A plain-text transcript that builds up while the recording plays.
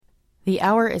The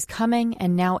hour is coming,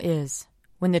 and now is,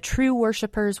 when the true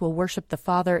worshippers will worship the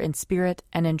Father in spirit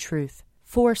and in truth.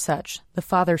 For such, the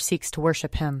Father seeks to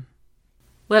worship him.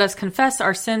 Let us confess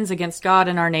our sins against God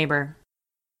and our neighbor.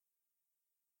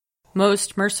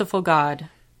 Most merciful God,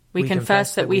 we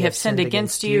confess that we have sinned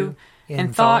against you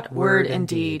in thought, word, and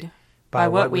deed, by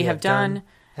what we have done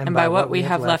and by what we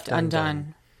have left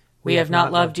undone. We have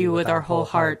not loved you with our whole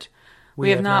heart.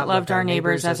 We have not loved our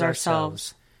neighbors as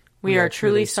ourselves. We are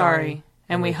truly sorry,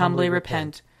 and we humbly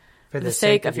repent. For the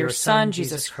sake of your Son,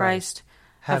 Jesus Christ,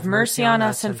 have mercy on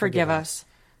us and forgive us,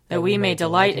 that we may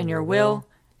delight in your will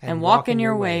and walk in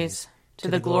your ways, to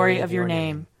the glory of your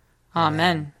name.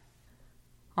 Amen.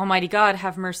 Almighty God,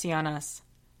 have mercy on us.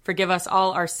 Forgive us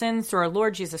all our sins through our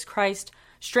Lord Jesus Christ.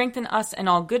 Strengthen us in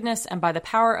all goodness, and by the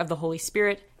power of the Holy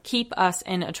Spirit, keep us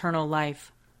in eternal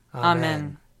life.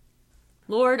 Amen.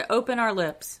 Lord, open our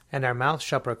lips, and our mouth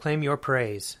shall proclaim your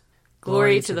praise.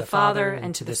 Glory to the Father,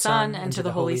 and to the Son, and to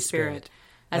the Holy Spirit,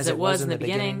 as it was in the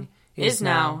beginning, is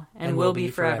now, and will be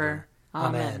forever.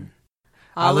 Amen.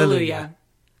 Alleluia.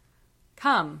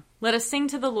 Come, let us sing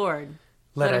to the Lord.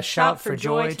 Let us shout for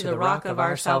joy to the rock of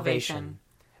our salvation.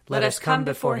 Let us come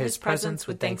before his presence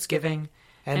with thanksgiving,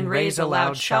 and raise a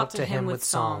loud shout to him with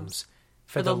psalms.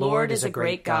 For the Lord is a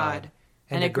great God,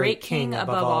 and a great King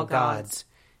above all gods.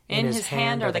 In his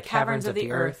hand are the caverns of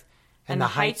the earth, and the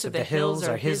heights of the hills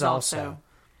are his also.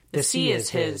 The sea is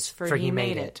his, for he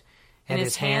made it, and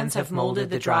his hands have molded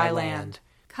the dry land.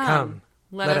 Come,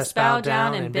 let us bow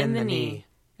down and bend the knee,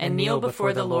 and kneel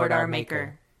before the Lord our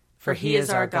Maker. For he is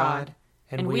our God,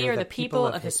 and we are the people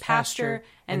of his pasture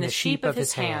and the sheep of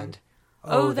his hand.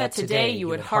 Oh, that today you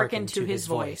would hearken to his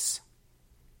voice.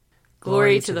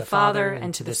 Glory to the Father,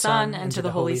 and to the Son, and to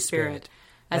the Holy Spirit,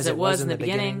 as it was in the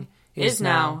beginning, is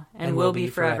now, and will be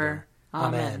forever.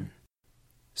 Amen.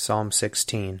 Psalm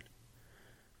 16.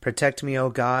 Protect me, O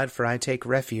God, for I take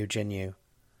refuge in you.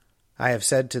 I have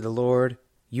said to the Lord,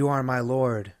 you are my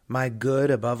Lord, my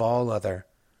good above all other.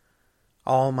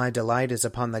 All my delight is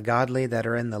upon the godly that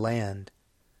are in the land,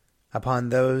 upon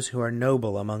those who are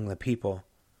noble among the people.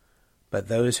 But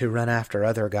those who run after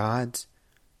other gods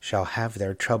shall have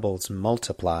their troubles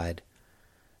multiplied.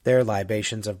 Their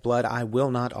libations of blood I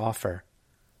will not offer,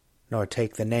 nor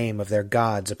take the name of their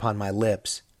gods upon my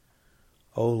lips.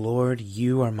 O Lord,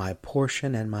 you are my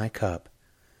portion and my cup.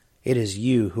 It is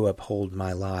you who uphold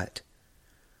my lot.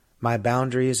 My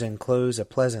boundaries enclose a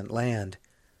pleasant land.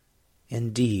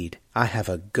 Indeed, I have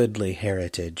a goodly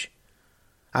heritage.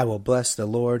 I will bless the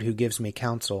Lord who gives me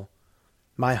counsel.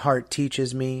 My heart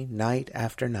teaches me night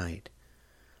after night.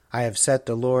 I have set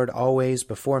the Lord always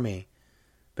before me.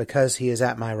 Because he is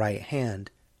at my right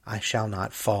hand, I shall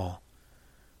not fall.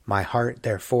 My heart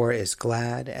therefore is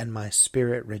glad, and my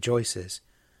spirit rejoices.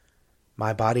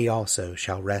 My body also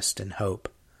shall rest in hope.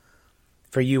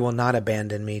 For you will not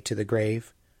abandon me to the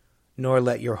grave, nor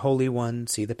let your Holy One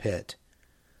see the pit.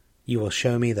 You will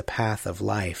show me the path of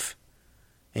life.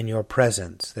 In your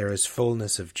presence there is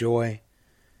fullness of joy,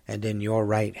 and in your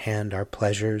right hand are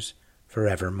pleasures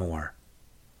forevermore.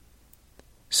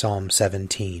 Psalm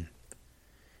 17.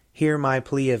 Hear my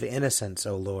plea of innocence,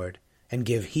 O Lord, and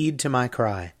give heed to my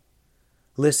cry.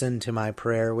 Listen to my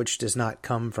prayer, which does not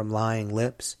come from lying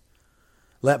lips.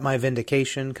 Let my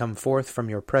vindication come forth from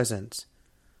your presence.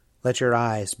 Let your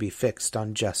eyes be fixed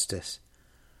on justice.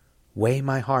 Weigh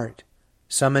my heart,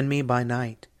 summon me by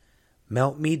night.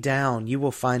 Melt me down, you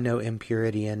will find no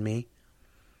impurity in me.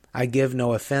 I give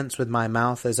no offense with my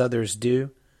mouth as others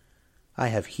do. I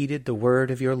have heeded the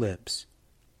word of your lips.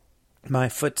 My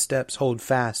footsteps hold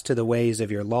fast to the ways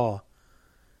of your law.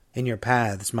 In your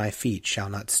paths my feet shall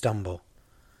not stumble.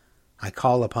 I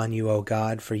call upon you, O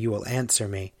God, for you will answer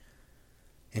me.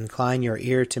 Incline your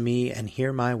ear to me and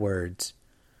hear my words.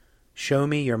 Show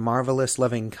me your marvelous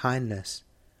loving kindness,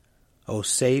 O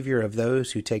Savior of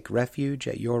those who take refuge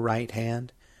at your right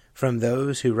hand, from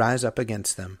those who rise up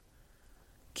against them.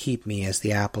 Keep me as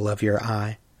the apple of your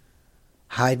eye.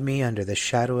 Hide me under the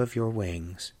shadow of your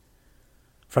wings.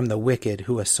 From the wicked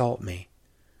who assault me,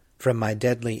 from my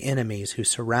deadly enemies who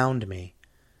surround me.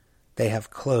 They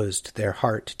have closed their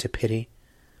heart to pity,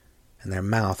 and their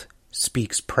mouth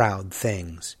speaks proud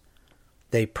things.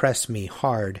 They press me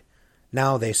hard,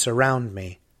 now they surround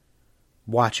me,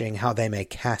 watching how they may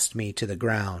cast me to the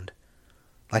ground,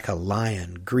 like a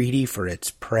lion greedy for its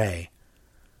prey,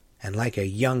 and like a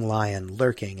young lion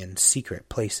lurking in secret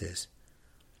places.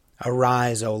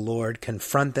 Arise, O Lord,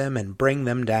 confront them and bring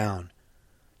them down.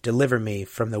 Deliver me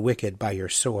from the wicked by your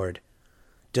sword.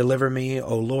 Deliver me,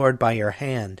 O Lord, by your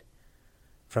hand,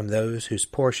 from those whose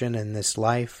portion in this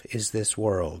life is this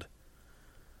world,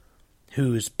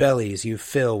 whose bellies you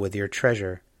fill with your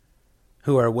treasure,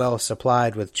 who are well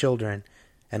supplied with children,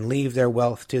 and leave their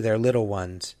wealth to their little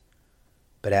ones.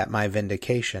 But at my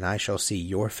vindication I shall see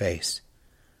your face.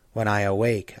 When I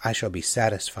awake, I shall be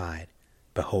satisfied,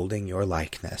 beholding your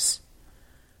likeness.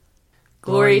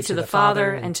 Glory to the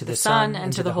Father, and to the Son,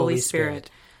 and to the Holy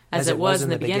Spirit, as it was in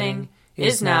the beginning,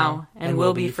 is now, and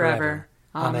will be forever.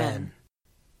 Amen.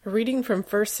 A reading from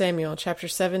 1 Samuel chapter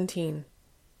 17.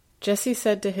 Jesse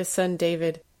said to his son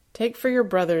David, "Take for your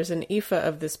brothers an ephah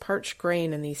of this parched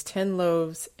grain and these 10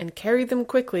 loaves, and carry them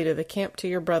quickly to the camp to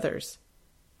your brothers.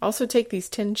 Also take these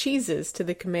 10 cheeses to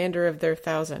the commander of their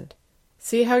 1,000.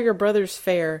 See how your brothers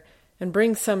fare, and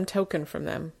bring some token from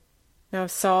them." Now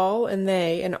Saul and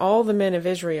they and all the men of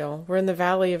Israel were in the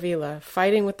valley of Elah,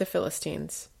 fighting with the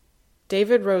Philistines.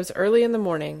 David rose early in the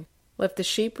morning, left the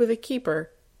sheep with a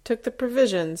keeper, took the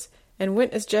provisions, and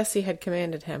went as Jesse had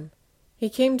commanded him. He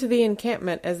came to the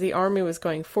encampment as the army was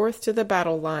going forth to the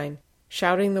battle line,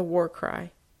 shouting the war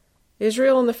cry.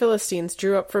 Israel and the Philistines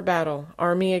drew up for battle,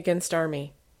 army against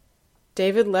army.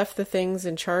 David left the things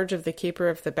in charge of the keeper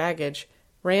of the baggage,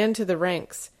 ran to the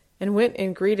ranks, and went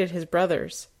and greeted his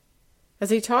brothers.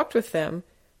 As he talked with them,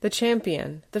 the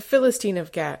champion, the Philistine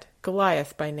of Gath,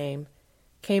 Goliath by name,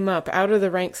 came up out of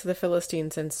the ranks of the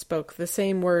Philistines and spoke the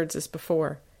same words as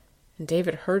before, and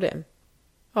David heard him.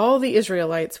 All the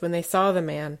Israelites, when they saw the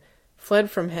man,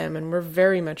 fled from him and were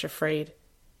very much afraid.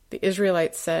 The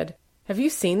Israelites said, "Have you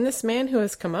seen this man who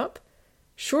has come up?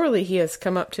 Surely he has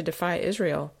come up to defy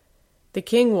Israel. The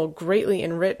king will greatly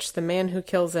enrich the man who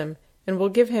kills him, and will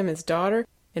give him his daughter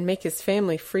and make his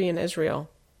family free in Israel."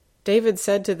 David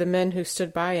said to the men who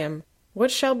stood by him,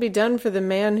 "What shall be done for the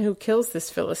man who kills this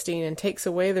Philistine and takes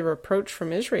away the reproach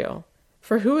from Israel?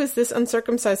 For who is this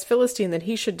uncircumcised Philistine that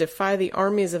he should defy the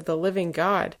armies of the living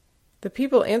God?" The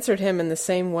people answered him in the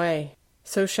same way,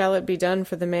 "So shall it be done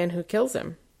for the man who kills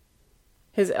him."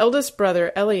 His eldest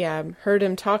brother Eliab heard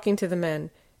him talking to the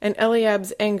men, and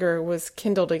Eliab's anger was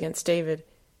kindled against David.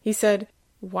 He said,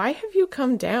 "Why have you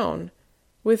come down?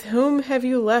 With whom have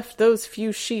you left those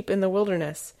few sheep in the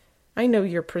wilderness? I know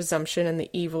your presumption and the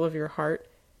evil of your heart,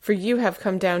 for you have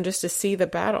come down just to see the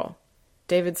battle."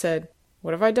 David said,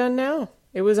 "What have I done now?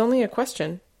 It was only a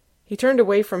question." He turned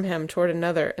away from him toward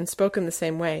another and spoke in the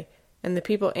same way, and the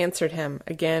people answered him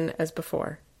again as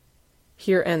before.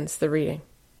 Here ends the reading.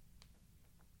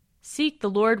 Seek the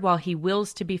Lord while he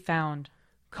wills to be found.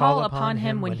 Call upon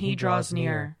him when he draws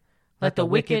near. Let the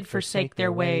wicked forsake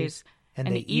their ways, and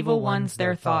the evil ones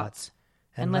their thoughts.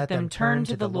 And let them turn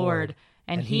to the Lord,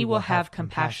 and he will have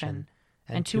compassion,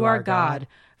 and to our God,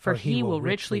 for he will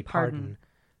richly pardon.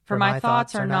 For my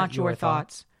thoughts are not your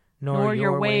thoughts, nor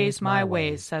your ways my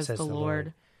ways, says the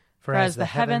Lord. For as the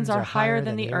heavens are higher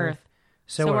than the earth,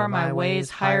 so are my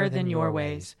ways higher than your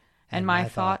ways, and my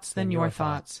thoughts than your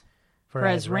thoughts. For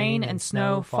as rain and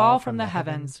snow fall from the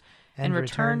heavens, and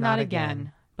return not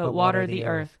again, but water the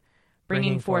earth,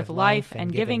 bringing forth life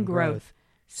and giving growth,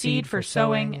 seed for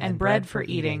sowing and bread for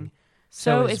eating,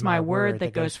 so is my word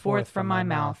that goes forth from my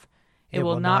mouth. It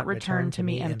will not return to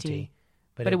me empty,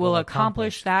 but it will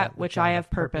accomplish that which I have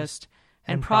purposed,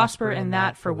 and prosper in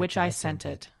that for which I sent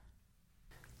it.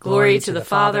 Glory to the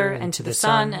Father, and to the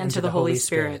Son, and to the Holy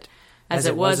Spirit, as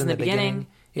it was in the beginning,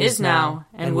 is now,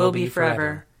 and will be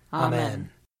forever.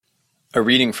 Amen. A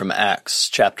reading from Acts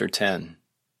chapter 10.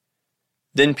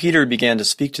 Then Peter began to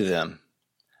speak to them.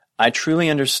 "I truly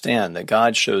understand that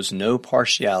God shows no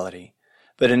partiality,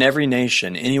 but in every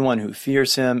nation anyone who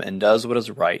fears him and does what is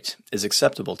right is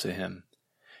acceptable to him.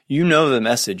 You know the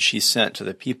message he sent to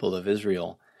the people of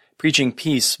Israel, preaching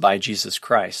peace by Jesus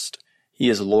Christ. He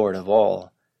is Lord of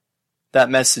all. That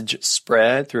message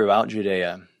spread throughout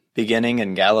Judea, beginning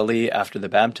in Galilee after the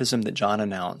baptism that John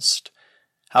announced,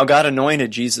 how God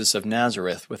anointed Jesus of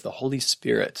Nazareth with the Holy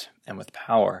Spirit and with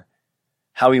power,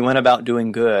 how he went about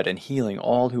doing good and healing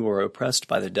all who were oppressed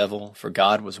by the devil, for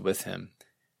God was with him.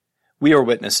 We are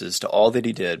witnesses to all that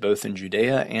he did, both in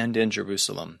Judea and in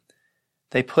Jerusalem.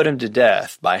 They put him to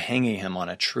death by hanging him on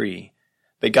a tree,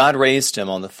 but God raised him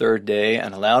on the 3rd day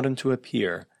and allowed him to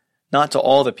appear, not to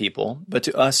all the people, but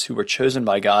to us who were chosen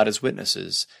by God as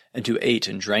witnesses, and who ate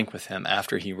and drank with him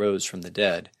after he rose from the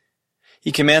dead.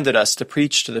 He commanded us to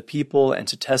preach to the people and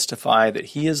to testify that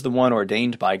he is the one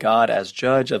ordained by God as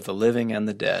judge of the living and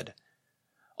the dead.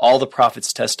 All the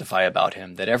prophets testify about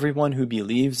him, that everyone who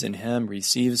believes in him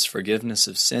receives forgiveness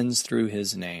of sins through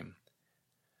his name."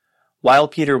 While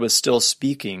Peter was still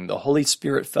speaking, the Holy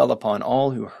Spirit fell upon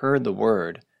all who heard the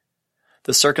word.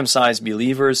 The circumcised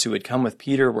believers who had come with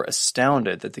Peter were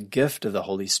astounded that the gift of the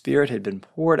Holy Spirit had been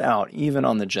poured out even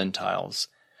on the Gentiles,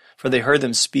 for they heard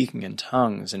them speaking in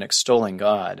tongues and extolling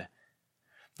God.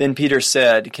 Then Peter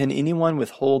said, "Can anyone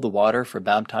withhold the water for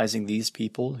baptizing these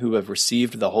people who have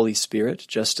received the Holy Spirit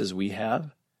just as we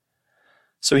have?"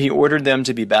 So he ordered them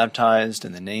to be baptized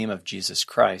in the name of Jesus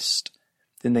Christ.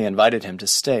 Then they invited him to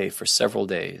stay for several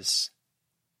days.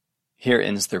 Here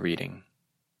ends the reading.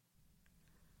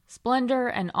 Splendor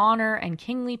and honor and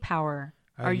kingly power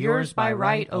are yours by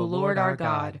right, O Lord our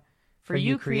God, for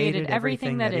you created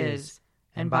everything that is,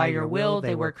 and by your will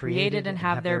they were created and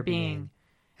have their being.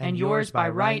 And yours by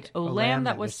right, O Lamb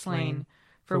that was slain,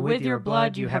 for with your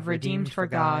blood you have redeemed for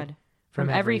God, from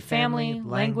every family,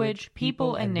 language,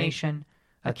 people, and nation,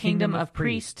 a kingdom of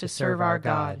priests to serve our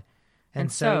God. And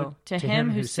so, to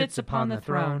him who sits upon the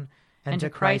throne, and to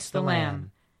Christ the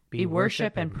Lamb, be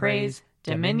worship and praise,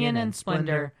 dominion and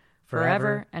splendor,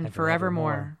 forever and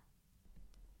forevermore.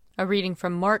 A reading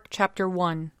from Mark chapter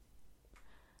 1.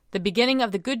 The beginning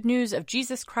of the good news of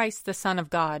Jesus Christ, the Son of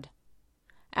God.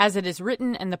 As it is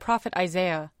written in the prophet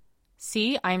Isaiah,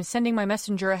 "See, I am sending my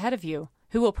messenger ahead of you,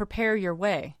 who will prepare your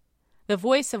way. The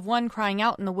voice of one crying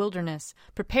out in the wilderness,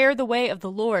 prepare the way of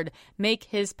the Lord, make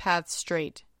his paths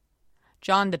straight."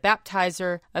 John the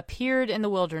Baptizer appeared in the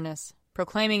wilderness,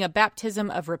 proclaiming a baptism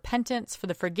of repentance for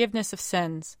the forgiveness of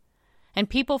sins. And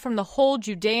people from the whole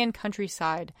Judean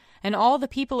countryside and all the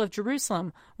people of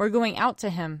Jerusalem were going out to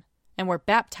him and were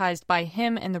baptized by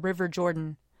him in the river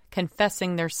Jordan,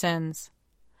 confessing their sins.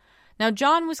 Now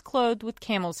John was clothed with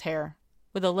camel's hair,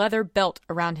 with a leather belt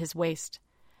around his waist,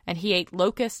 and he ate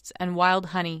locusts and wild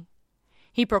honey.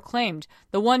 He proclaimed,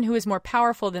 "The one who is more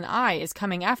powerful than I is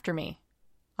coming after me.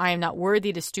 I am not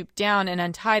worthy to stoop down and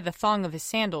untie the thong of his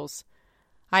sandals.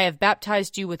 I have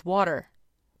baptized you with water,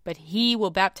 but he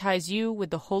will baptize you with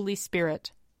the Holy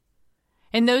Spirit."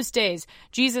 In those days,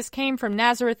 Jesus came from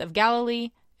Nazareth of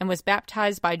Galilee and was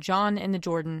baptized by John in the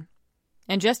Jordan.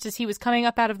 And just as he was coming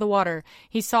up out of the water,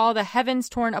 he saw the heavens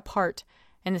torn apart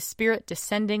and the Spirit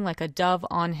descending like a dove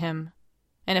on him.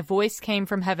 And a voice came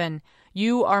from heaven,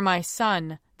 "You are my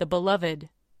Son, the Beloved.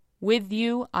 With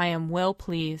you I am well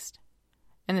pleased."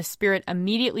 And the Spirit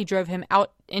immediately drove him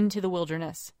out into the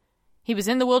wilderness. He was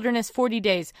in the wilderness 40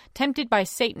 days, tempted by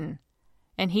Satan,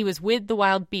 and he was with the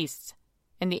wild beasts,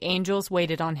 and the angels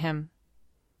waited on him.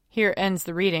 Here ends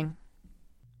the reading.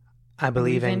 I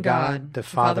believe in God, the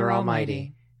Father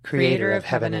Almighty, creator of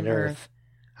heaven and earth.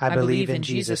 I believe in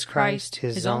Jesus Christ,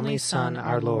 his only Son,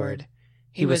 our Lord.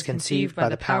 He was conceived by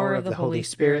the power of the Holy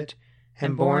Spirit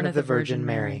and born of the Virgin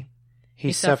Mary.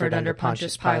 He suffered under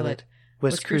Pontius Pilate,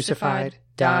 was crucified,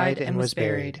 died, and was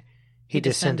buried. He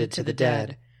descended to the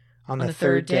dead. On the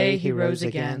third day he rose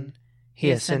again.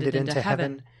 He ascended into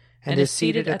heaven and is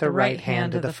seated at the right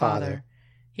hand of the Father.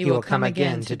 He will come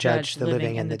again to judge the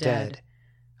living and the dead.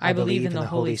 I believe in the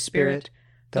Holy Spirit,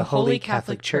 the Holy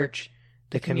Catholic Church,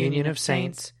 the communion of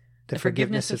saints, the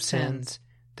forgiveness of sins,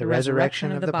 the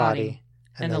resurrection of the body,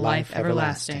 and the life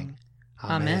everlasting.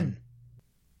 Amen.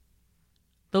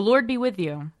 The Lord be with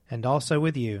you. And also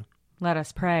with you. Let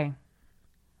us pray.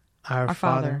 Our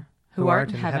Father, who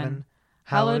art in heaven,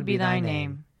 hallowed be thy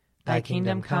name. Thy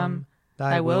kingdom come,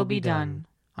 thy will be done,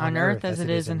 on earth as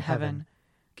it is in heaven.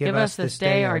 Give us this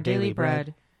day our daily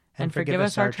bread, and forgive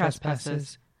us our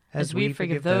trespasses, as we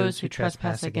forgive those who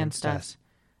trespass against us.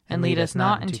 And lead us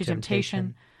not into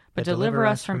temptation, but deliver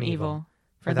us from evil.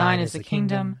 For thine is the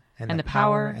kingdom, and the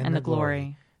power, and the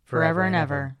glory, forever and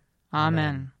ever.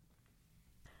 Amen.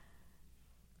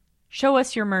 Show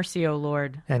us your mercy, O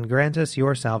Lord. And grant us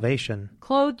your salvation.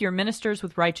 Clothe your ministers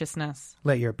with righteousness.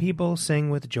 Let your people sing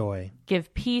with joy.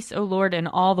 Give peace, O Lord, in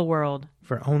all the world.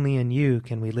 For only in you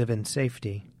can we live in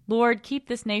safety. Lord, keep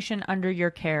this nation under your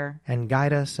care. And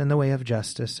guide us in the way of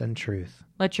justice and truth.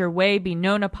 Let your way be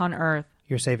known upon earth.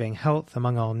 Your saving health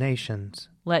among all nations.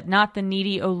 Let not the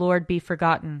needy, O Lord, be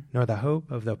forgotten. Nor the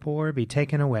hope of the poor be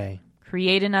taken away.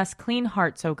 Create in us clean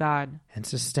hearts, O God. And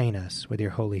sustain us with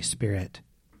your Holy Spirit.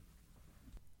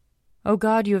 O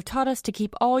God, you have taught us to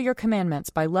keep all your commandments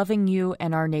by loving you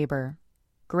and our neighbor.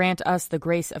 Grant us the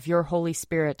grace of your Holy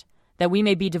Spirit, that we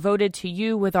may be devoted to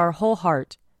you with our whole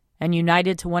heart, and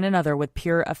united to one another with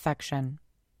pure affection.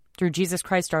 Through Jesus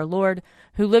Christ our Lord,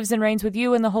 who lives and reigns with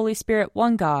you in the Holy Spirit,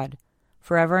 one God,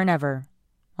 forever and ever.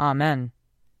 Amen.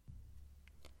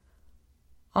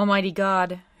 Almighty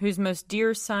God, whose most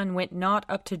dear Son went not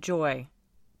up to joy,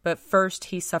 but first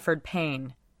he suffered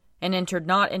pain, and entered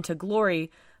not into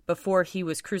glory before he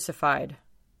was crucified,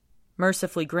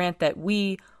 mercifully grant that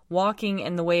we, walking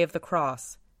in the way of the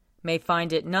cross, may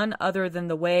find it none other than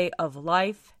the way of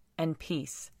life and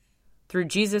peace. Through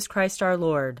Jesus Christ our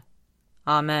Lord.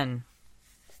 Amen.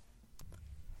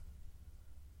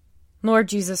 Lord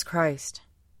Jesus Christ,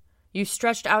 You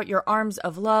stretched out your arms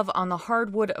of love on the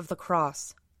hard wood of the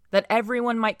cross, that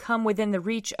everyone might come within the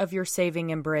reach of your saving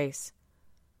embrace.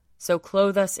 So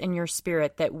clothe us in your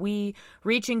Spirit, that we,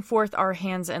 reaching forth our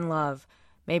hands in love,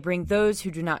 may bring those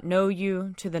who do not know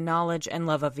you to the knowledge and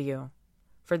love of you.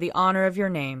 For the honor of your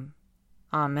name.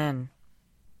 Amen.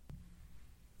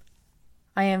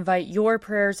 I invite your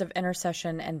prayers of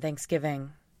intercession and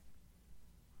thanksgiving.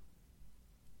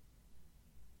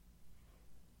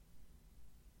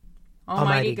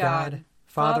 Almighty God,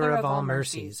 Father of all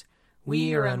mercies, we,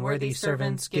 your unworthy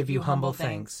servants, give you humble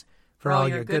thanks for all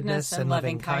your goodness and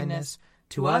loving kindness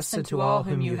to us and to all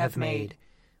whom you have made.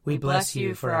 We bless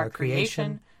you for our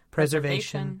creation,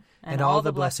 preservation, and all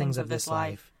the blessings of this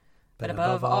life, but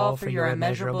above all for your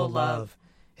immeasurable love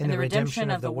in the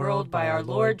redemption of the world by our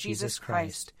Lord Jesus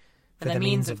Christ, for the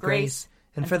means of grace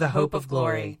and for the hope of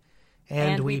glory.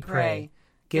 And we pray,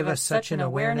 give us such an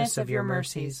awareness of your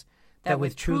mercies, that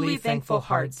with truly thankful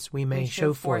hearts we may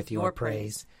show forth your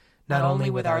praise, not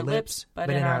only with our lips, but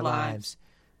in our lives,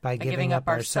 by giving up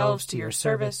ourselves to your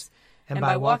service, and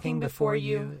by walking before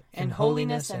you in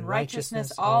holiness and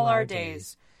righteousness all our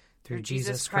days, through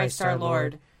Jesus Christ our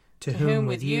Lord, to whom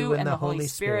with you and the Holy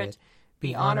Spirit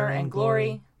be honor and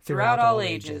glory throughout all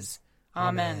ages.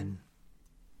 Amen.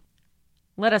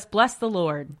 Let us bless the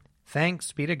Lord.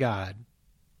 Thanks be to God.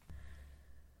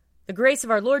 The grace of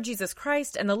our Lord Jesus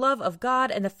Christ and the love of God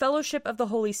and the fellowship of the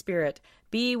Holy Spirit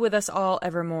be with us all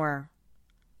evermore.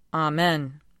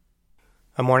 Amen.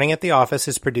 A Morning at the Office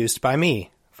is produced by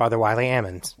me, Father Wiley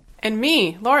Ammons. And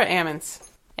me, Laura Ammons.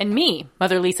 And me,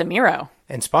 Mother Lisa Meirow.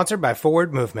 And sponsored by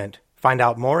Forward Movement. Find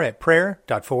out more at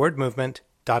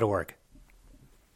prayer.forwardmovement.org.